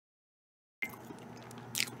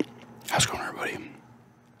How's it going, everybody?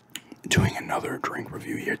 Doing another drink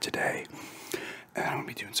review here today, and I'm gonna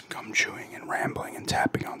be doing some gum chewing and rambling and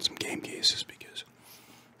tapping on some game cases because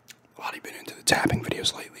a lot of you been into the tapping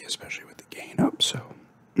videos lately, especially with the gain up. So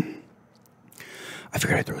I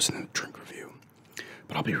figured I'd throw this in a drink review,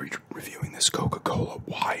 but I'll be reviewing this Coca-Cola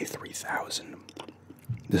Y3000.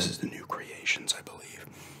 This is the new creations, I believe.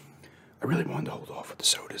 I really wanted to hold off with the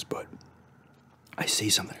sodas, but I see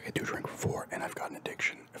something I could do a drink for, and I've got an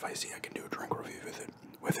addiction. If I see I can do a drink review with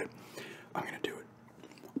it, I'm gonna do it.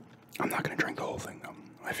 I'm not gonna drink the whole thing though.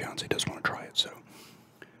 My fiance does want to try it, so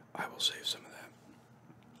I will save some of that.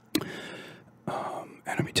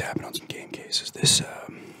 And I'll be tapping on some game cases. This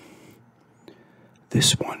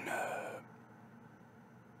one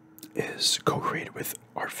is co-created with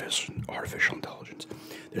artificial intelligence.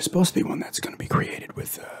 There's supposed to be one that's going to be created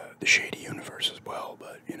with the Shady Universe as well,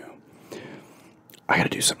 but you know, I got to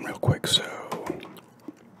do something real quick. So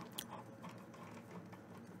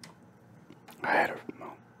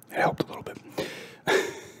it helped a little bit.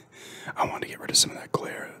 I wanted to get rid of some of that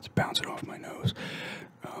glare that's bouncing off my nose.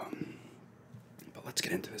 But let's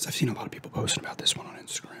get into this. I've seen a lot of people posting about this one on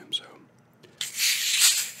Instagram, so.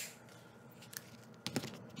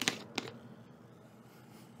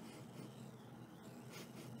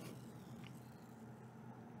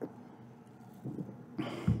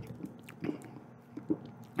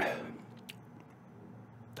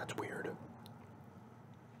 That's weird.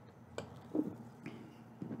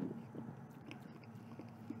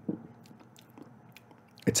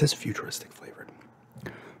 It says futuristic flavored.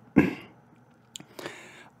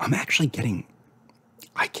 I'm actually getting,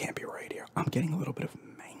 I can't be right here, I'm getting a little bit of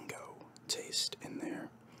mango taste in there.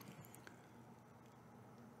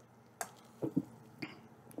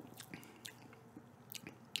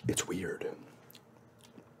 It's weird.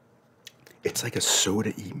 It's like a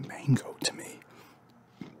soda-y mango to me.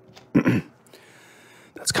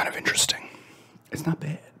 That's kind of interesting. It's not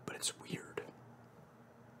bad, but it's weird.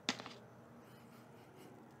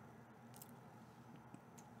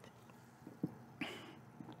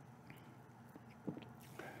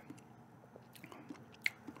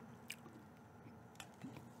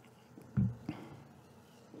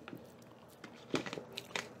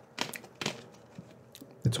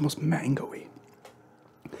 It's almost mango-y.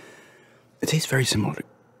 It tastes very similar to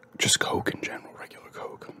just Coke in general, regular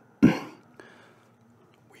Coke.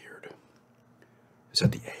 Weird. Is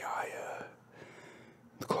that the AI,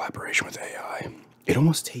 the collaboration with AI? It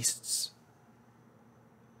almost tastes,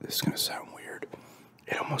 this is gonna sound weird,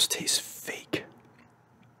 it almost tastes fake.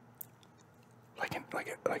 Like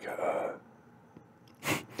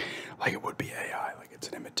it would be AI, like it's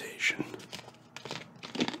an imitation.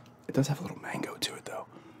 It does have a little mango to it though.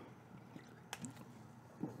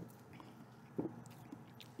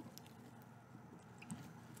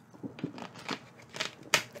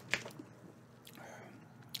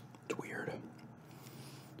 It's weird.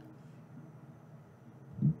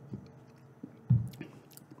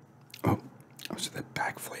 Oh, I was at that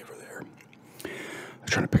back flavor there. I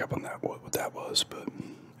was trying to pick up on that, what that was, but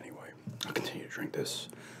anyway, I'll continue to drink this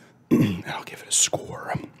and I'll give it a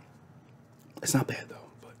score. It's not bad though,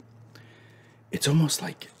 but it's almost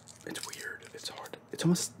like, it's weird, it's hard. It's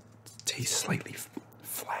almost tastes slightly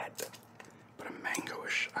flat, but a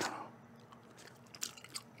mango-ish, I don't know.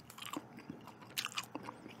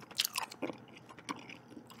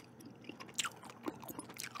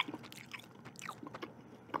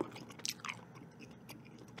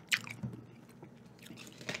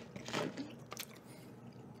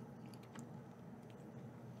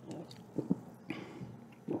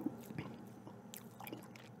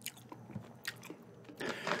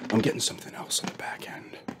 I'm getting something else on the back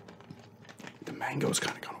end. The mango's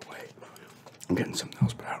kind of gone away. I'm getting something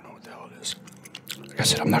else, but I don't know what the hell it is. Like I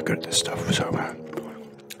said, I'm not good at this stuff, so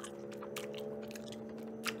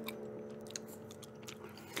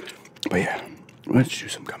but yeah, let's do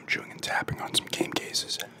some gum chewing and tapping on some game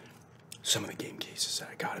cases. Some of the game cases that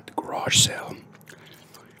I got at the garage sale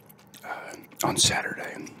on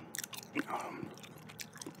Saturday.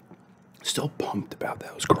 Still pumped about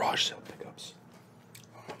those garage sale pickups.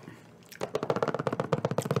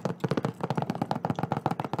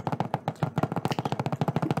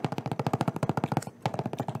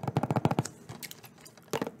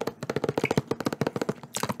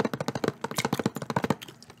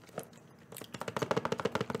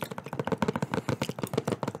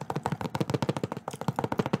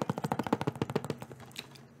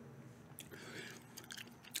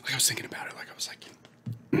 I was thinking about it, like I was like,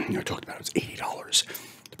 I talked about it was $80.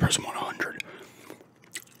 The person won 100.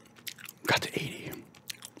 Got to 80,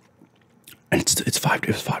 and it was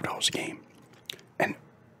 $5 a game. And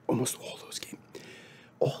almost all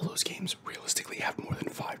those games realistically have more than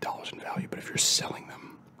 $5 in value, but if you're selling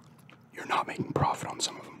them, you're not making profit on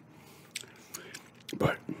some of them.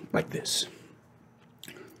 But like this,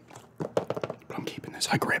 but I'm keeping this.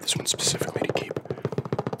 I grabbed this one specifically to keep.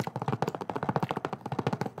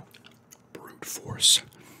 Brute Force.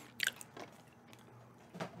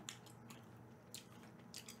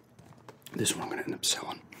 This one I'm gonna end up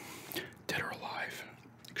selling. Dead or Alive,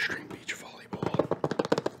 Extreme Beach Volleyball.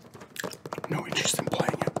 No interest in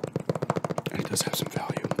playing it, and it does have some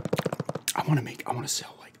value. I want to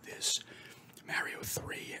sell like this, Mario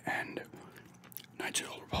 3 and Knights of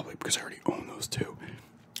the Old Republic, because I already own those two,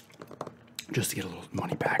 just to get a little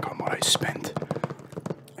money back on what I spent.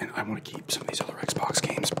 And I want to keep some of these other Xbox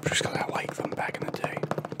games just because I like them back in the day.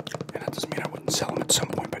 And that doesn't mean I wouldn't sell them at some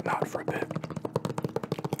point, but not for a bit.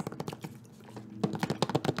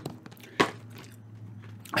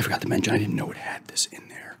 I forgot to mention, I didn't know it had this in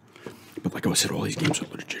there. But like I said, all these games are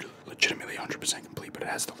legitimately 100% complete, but it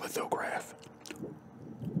has the lithograph.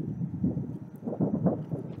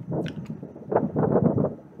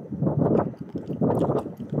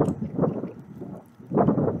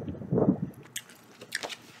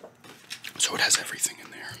 So it has everything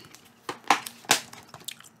in there.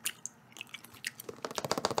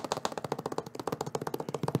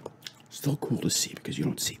 Still cool to see because you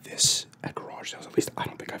don't see this at garage sales. At least I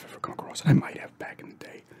don't think I've ever come across it. I might have back in the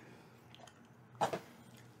day.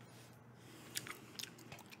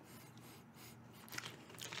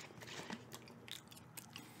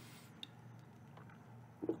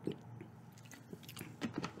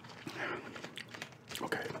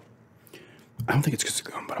 Okay. I don't think it's because of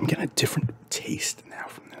gum, but I'm getting a different taste now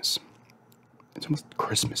from this. It's almost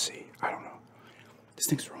Christmassy. I don't know. This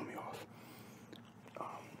thing's throwing me off.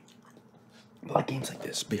 I like games like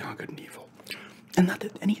this, Beyond Good and Evil. And not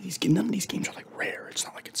that none of these games are like rare. It's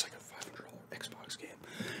not like it's like a $500 Xbox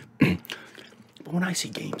game. But when I see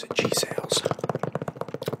games at G sales,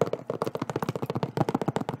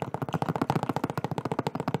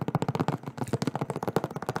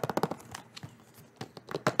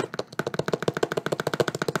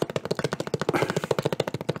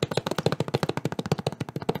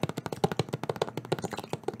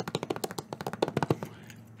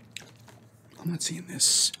 I'm not seeing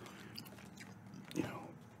this, you know,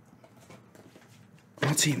 I'm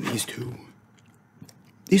not seeing these two.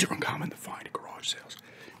 These are uncommon to find at garage sales.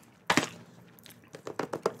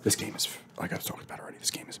 This game is, like I've talked about already,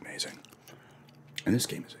 this game is amazing. And this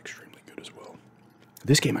game is extremely good as well.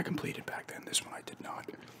 This game I completed back then, this one I did not.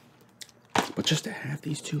 But just to have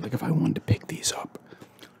these two, like if I wanted to pick these up,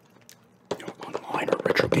 you know, online or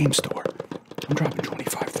retro game store, I'm dropping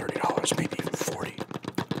 $25, $30, maybe even $40.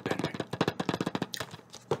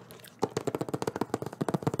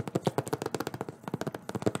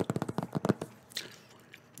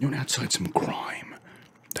 You know, outside some grime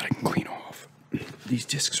that I can clean off. These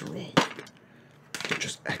discs are all, they're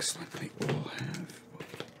just excellent. They all have,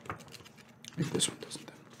 maybe this one doesn't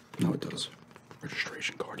then. No, it does.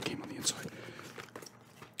 Registration card came on the inside.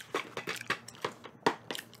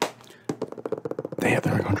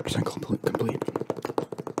 They're like 100% complete.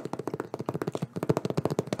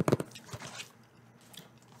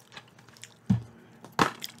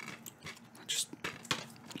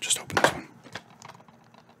 Just open this one.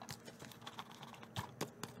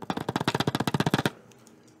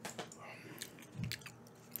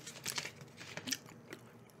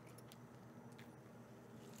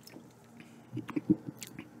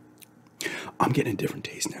 I'm getting a different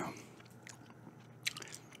taste now.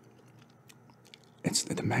 It's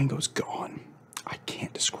the mango's gone. I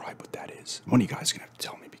can't describe what that is. One of you guys is gonna have to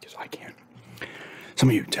tell me because I can't. Some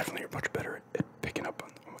of you definitely are much better at picking up on,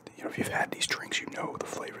 you know, if you've had these drinks, you know the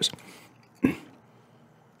flavors.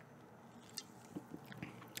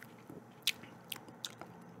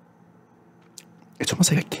 It's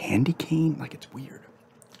almost like a candy cane. Like, it's weird.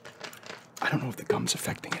 I don't know if the gum's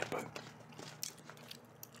affecting it, but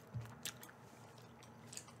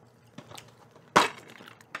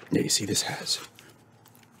yeah, you see this has.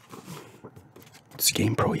 Does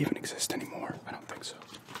Game Pro even exist anymore? I don't think so.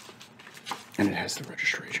 And it has the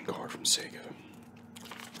registration card from Sega.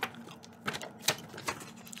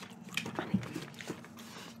 I mean,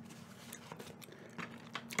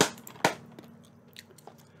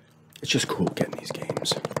 it's just cool getting these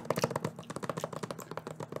games.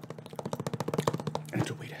 And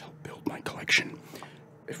it's a way to help build my collection.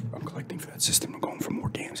 If I'm collecting for that system, I'm going for more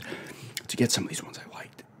games. To get some of these ones I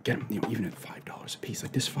liked, get them, you know, even at $5 a piece.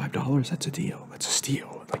 Like this $5, that's a deal. That's a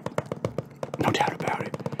steal. Like, no doubt about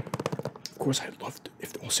it. Of course, I'd love to,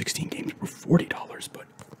 if all 16 games were $40, but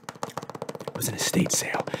was an estate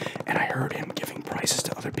sale, and I heard him giving prices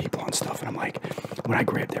to other people on stuff, and I'm like, when I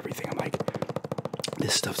grabbed everything, I'm like,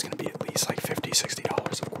 this stuff's gonna be at least like $50,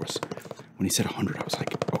 $60, of course. When he said 100, I was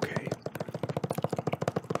like, okay.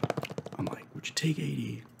 I'm like, would you take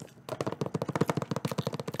 80?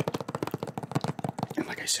 And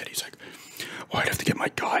like I said, he's like, well, I'd have to get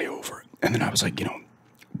my guy over. And then I was like, you know,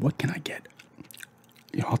 what can I get?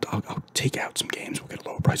 You know, I'll take out some games. We'll get a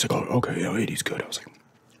lower price. Like, oh, okay, you know, 80's good. I was like,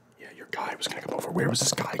 yeah, your guy was gonna come over. Where was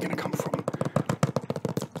this guy gonna come from?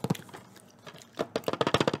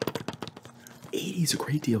 80's a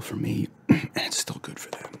great deal for me, and it's still good for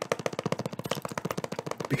them.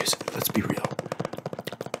 Because let's be real,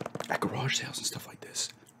 at garage sales and stuff like this,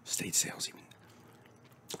 estate sales even,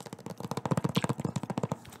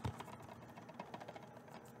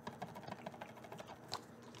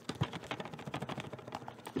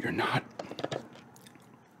 you're not.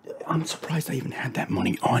 I'm surprised I even had that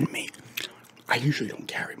money on me. I usually don't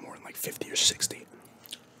carry more than like 50 or 60.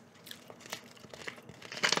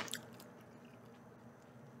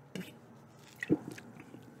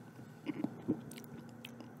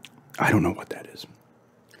 I don't know what that is.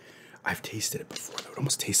 I've tasted it before, though. It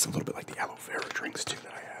almost tastes a little bit like the aloe vera drinks, too,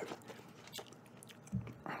 that I have.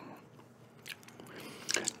 I don't know.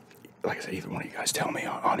 Like I said, either one of you guys tell me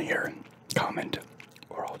on here and comment,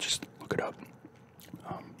 or I'll just look it up.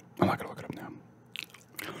 I'm not going to look it up now.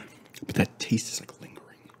 But that taste is like lingering.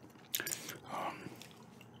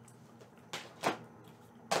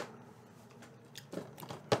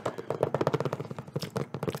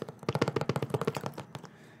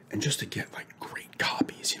 And just to get like great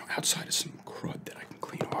copies, you know, outside of some crud that I can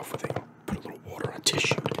clean off with it, put a little water on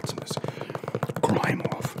tissue to get some of this grime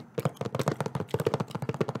off.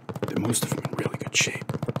 Most of them in really good shape.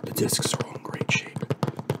 The discs are all in great shape.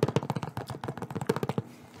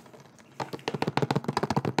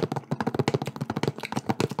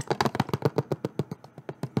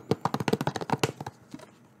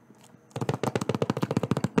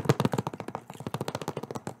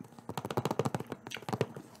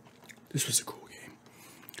 This was a cool game.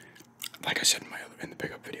 Like I said in the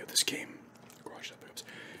pickup video, this game,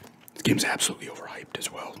 this game's absolutely overhyped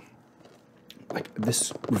as well. Like,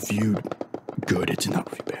 this reviewed good. It did not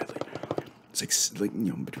review badly. It's like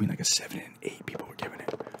you know, between like a 7 and 8 people were giving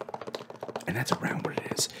it, and that's around what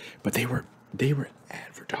it is. But they were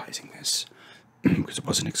advertising this because it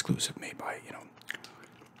wasn't exclusive, made by, you know,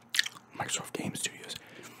 Microsoft Game Studios.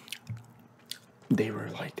 They were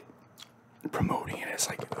like promoting it as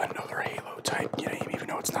like another Halo type game, even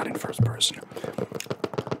though it's not in first person.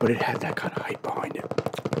 But it had that kind of hype behind it.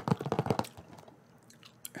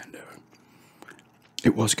 And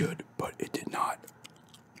it was good, but it did not.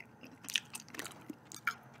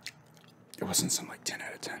 It wasn't some like 10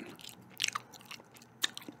 out of 10.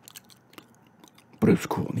 But it was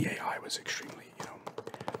cool, and the AI was extremely, you know,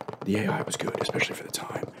 the AI was good, especially for the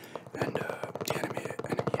time. And the enemy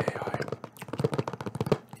AI.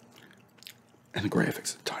 And the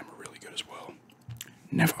graphics at the time were really good as well.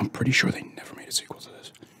 I'm pretty sure they never made a sequel to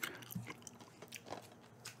this.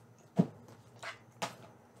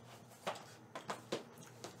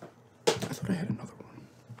 I thought I had another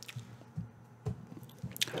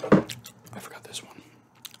one. I forgot this one.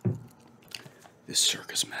 This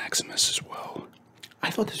Circus Maximus as well. I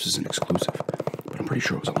thought this was an exclusive, but I'm pretty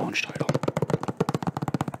sure it was a launch title.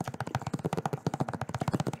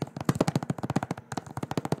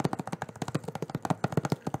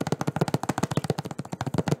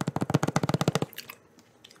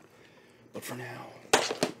 But for now,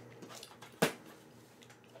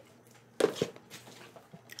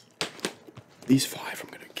 these 5 I'm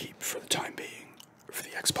going to keep for the time being, for the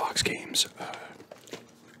Xbox games.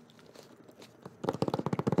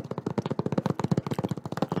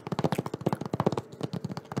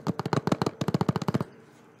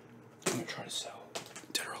 I'm going to try to sell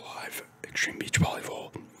Dead or Alive, Extreme Beach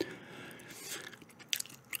Volleyball.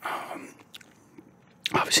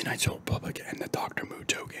 Obviously Knights of the Republic and the Dr.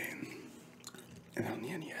 Muto game. And on the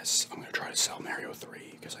NES, I'm going to try to sell Mario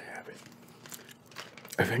 3 because I have it.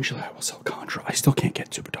 Eventually I will sell Contra. I still can't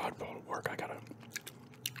get Super Dodgeball to work. I gotta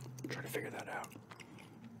try to figure that out.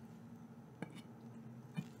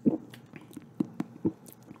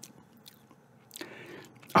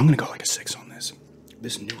 I'm gonna go like a 6 on this.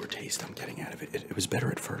 This newer taste I'm getting out of it, it was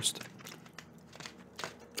better at first.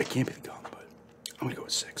 It can't be the gum, but I'm gonna go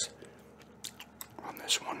with 6 on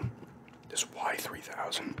this one. This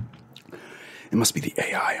Y3000. It must be the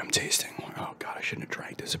AI I'm tasting. Oh god, I shouldn't have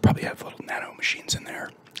drank this. It probably have little nano machines in there.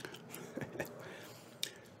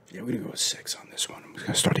 Yeah, we're gonna go with 6 on this one. I'm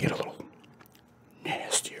gonna start to get a little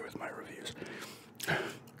nastier with my reviews.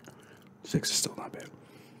 6 is still not bad.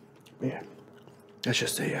 But yeah. That's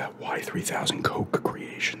just a Y3000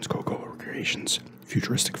 Coca-Cola Creations,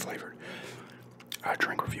 futuristic flavored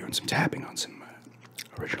drink review and some tapping on some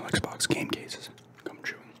original Xbox game cases. Gum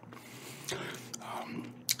chewing.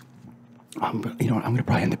 But you know what? I'm gonna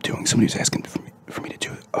probably end up doing. Somebody was asking for me to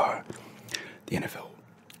do the NFL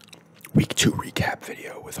Week 2 recap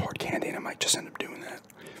video with Hard Candy, and I might just end up doing that.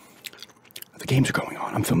 The games are going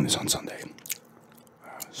on. I'm filming this on Sunday,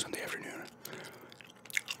 Sunday afternoon.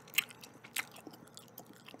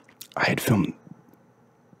 I had filmed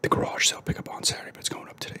the garage sale pickup on Saturday, but it's going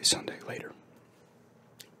up today, Sunday, later.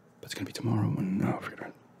 But it's going to be tomorrow, and no, I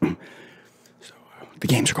forget it. So, the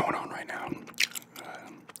games are going on right now.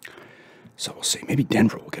 So we'll see. Maybe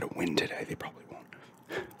Denver will get a win today. They probably won't.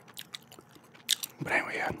 But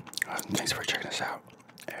anyway, yeah. Thanks for checking us out,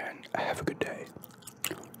 and have a good day.